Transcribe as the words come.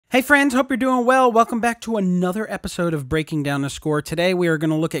Hey friends, hope you're doing well. Welcome back to another episode of Breaking Down the Score. Today we are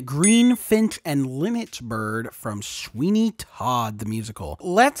going to look at Green, Finch, and Linnet's Bird from Sweeney Todd, the musical.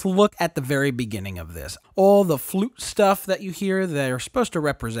 Let's look at the very beginning of this. All the flute stuff that you hear, they're supposed to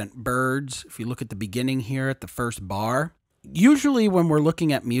represent birds. If you look at the beginning here at the first bar. Usually when we're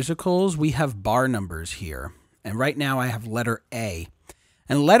looking at musicals, we have bar numbers here. And right now I have letter A.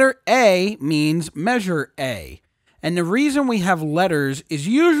 And letter A means measure A. And the reason we have letters is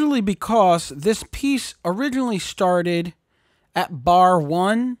usually because this piece originally started at bar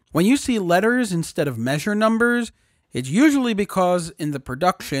 1. When you see letters instead of measure numbers, it's usually because in the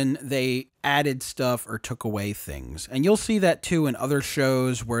production they added stuff or took away things. And you'll see that too in other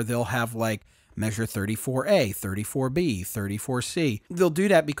shows where they'll have like measure 34A, 34B, 34C. They'll do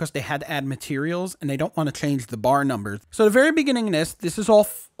that because they had to add materials and they don't want to change the bar numbers. So the very beginning of this is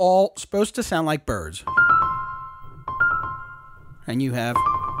all supposed to sound like birds. And you have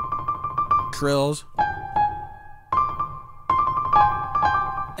trills.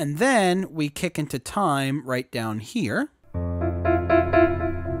 And then we kick into time right down here. You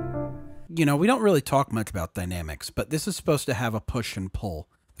know, we don't really talk much about dynamics, but this is supposed to have a push and pull.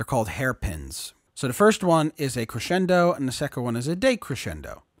 They're called hairpins. So the first one is a crescendo and the second one is a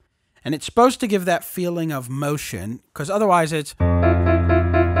decrescendo. And it's supposed to give that feeling of motion, because otherwise it's...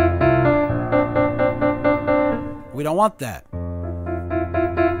 We don't want that.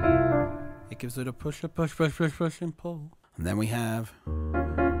 It gives it a push, and pull. And then we have...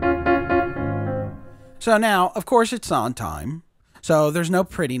 So now, of course, it's on time. So there's no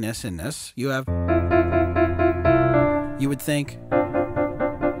prettiness in this. You have... You would think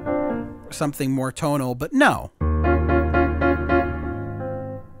something more tonal, but no.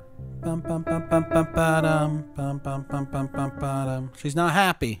 She's not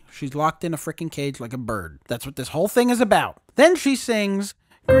happy. She's locked in a freaking cage like a bird. That's what this whole thing is about. Then she sings...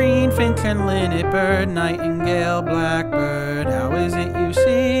 Green, finch, and linnet, bird, nightingale, blackbird, how is it you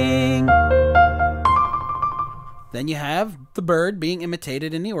sing? Then you have the bird being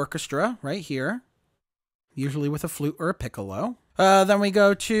imitated in the orchestra, right here, usually with a flute or a piccolo. Then we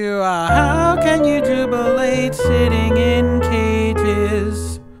go to, how can you jubilate sitting in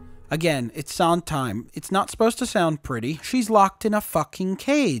cages? Again, it's sound time. It's not supposed to sound pretty. She's locked in a fucking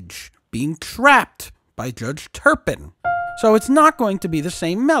cage, being trapped by Judge Turpin. So it's not going to be the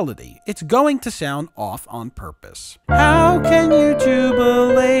same melody. It's going to sound off on purpose. How can you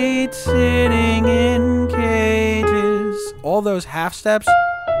jubilate sitting in cages? All those half steps.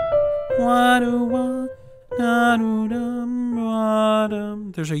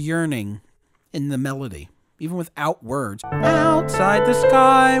 There's a yearning in the melody, even without words. Outside the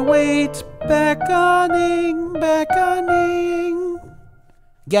sky waits beckoning, beckoning.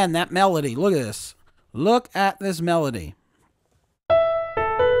 Again, that melody. Look at this. Look at this melody.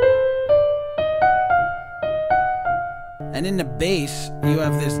 And in the bass, you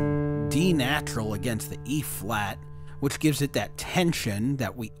have this D natural against the E flat, which gives it that tension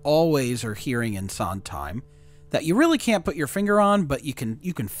that we always are hearing in Sondheim, that you really can't put your finger on, but you can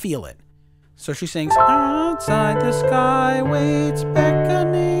feel it. So she sings, outside the sky waits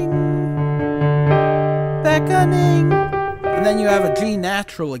beckoning, beckoning. And then you have a G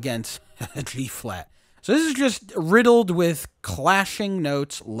natural against a G flat. So this is just riddled with clashing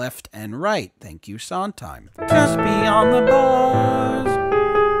notes left and right. Thank you, Sondheim. Just beyond the bars.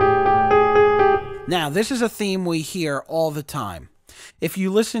 Now, this is a theme we hear all the time. If you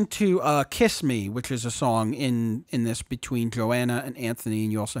listen to Kiss Me, which is a song in this between Joanna and Anthony,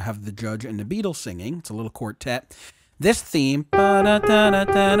 and you also have the Judge and the Beatles singing, it's a little quartet, this theme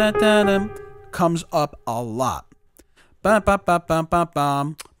comes up a lot.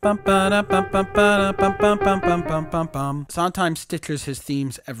 Sondheim stitches his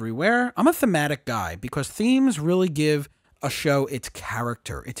themes everywhere. I'm a thematic guy because themes really give a show its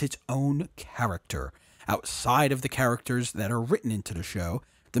character. It's its own character. Outside of the characters that are written into the show,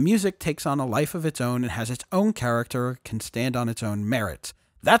 the music takes on a life of its own and has its own character, can stand on its own merits.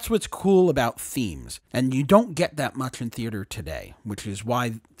 That's what's cool about themes. And you don't get that much in theater today, which is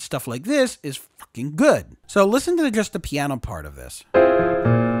why stuff like this is fucking good. So listen to just the piano part of this.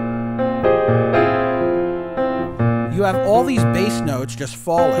 You have all these bass notes just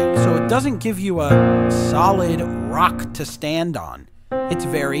falling, so it doesn't give you a solid rock to stand on. It's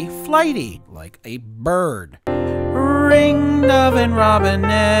very flighty, like a bird. Ring, dove, and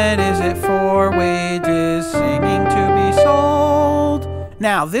robinette, is it for wages, singing to be sold?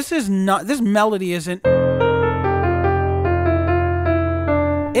 Now, this melody isn't...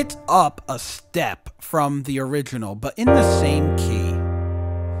 It's up a step from the original, but in the same key.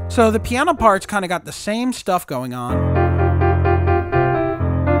 So the piano part's kind of got the same stuff going on.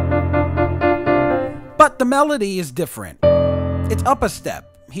 But the melody is different. It's up a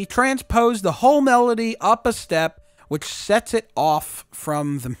step. He transposed the whole melody up a step, which sets it off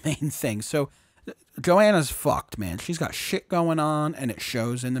from the main thing. So Joanna's fucked, man. She's got shit going on, and it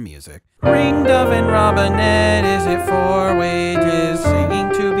shows in the music. Ring, dove, and robinette, is it for wages?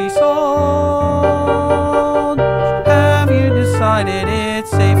 Singing to be sold. Have you decided it's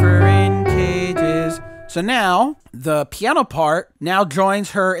safer in cages? So now, the piano part now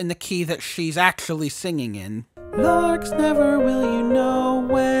joins her in the key that she's actually singing in. Larks never will you know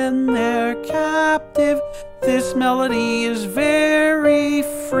when they're captive. This melody is very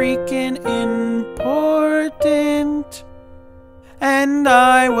freaking important. And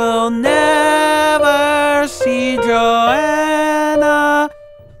I will never see Joanna.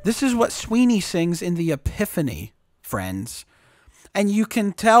 This is what Sweeney sings in the Epiphany, friends. And you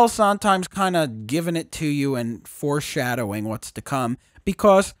can tell Sondheim's kind of giving it to you and foreshadowing what's to come,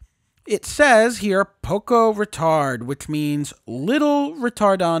 because it says here, poco retard, which means little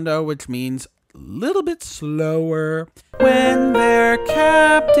retardando, which means little bit slower. When they're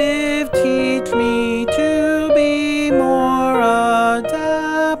captive, teach me to be more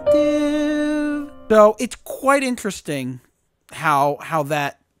adaptive. So it's quite interesting how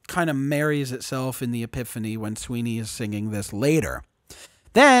that kind of marries itself in the Epiphany when Sweeney is singing this later.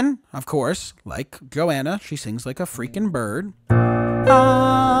 Then, of course, like Joanna, she sings like a freaking bird. Ah,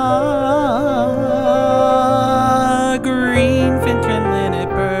 green finch and linnet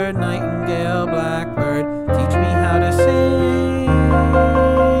bird, nightingale, blackbird, teach me how to sing.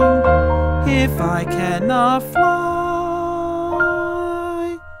 If I cannot fly,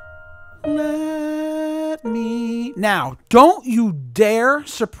 let me... Now, don't you dare,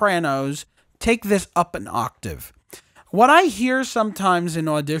 sopranos, take this up an octave. What I hear sometimes in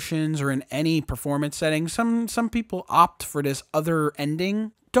auditions or in any performance setting, some people opt for this other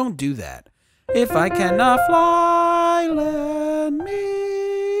ending. Don't do that. If I cannot fly, let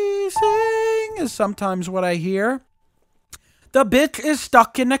me sing, is sometimes what I hear. The bitch is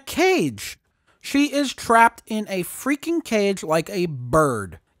stuck in a cage. She is trapped in a freaking cage like a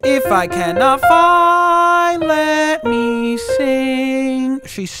bird. If I cannot fly, let me sing.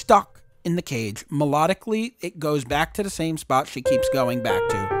 She's stuck in the cage. Melodically, it goes back to the same spot she keeps going back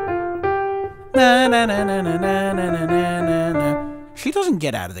to. Na, na, na, na, na, na, na, na, na, na. She doesn't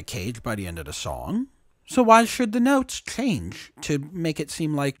get out of the cage by the end of the song. So why should the notes change to make it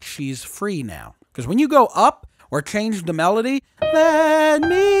seem like she's free now? Because when you go up or change the melody, let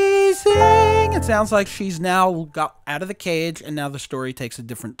me sing, it sounds like she's now got out of the cage and now the story takes a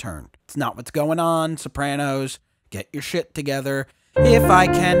different turn. It's not what's going on, sopranos. Get your shit together. If I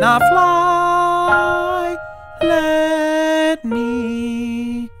cannot fly, let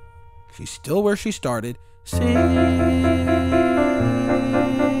me... She's still where she started. Sing.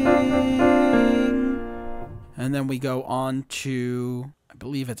 And then we go on to, I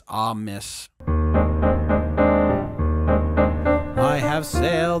believe it's Ah Miss. I have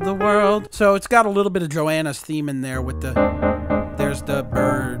sailed the world. So it's got a little bit of Joanna's theme in there with the... There's the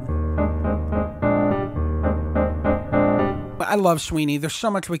bird. I love Sweeney. There's so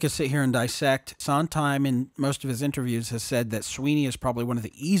much we could sit here and dissect. Sondheim, in most of his interviews, has said that Sweeney is probably one of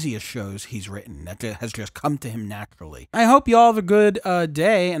the easiest shows he's written. That has just come to him naturally. I hope you all have a good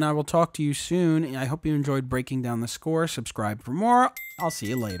day, and I will talk to you soon. I hope you enjoyed breaking down the score. Subscribe for more. I'll see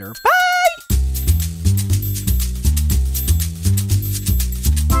you later. Bye!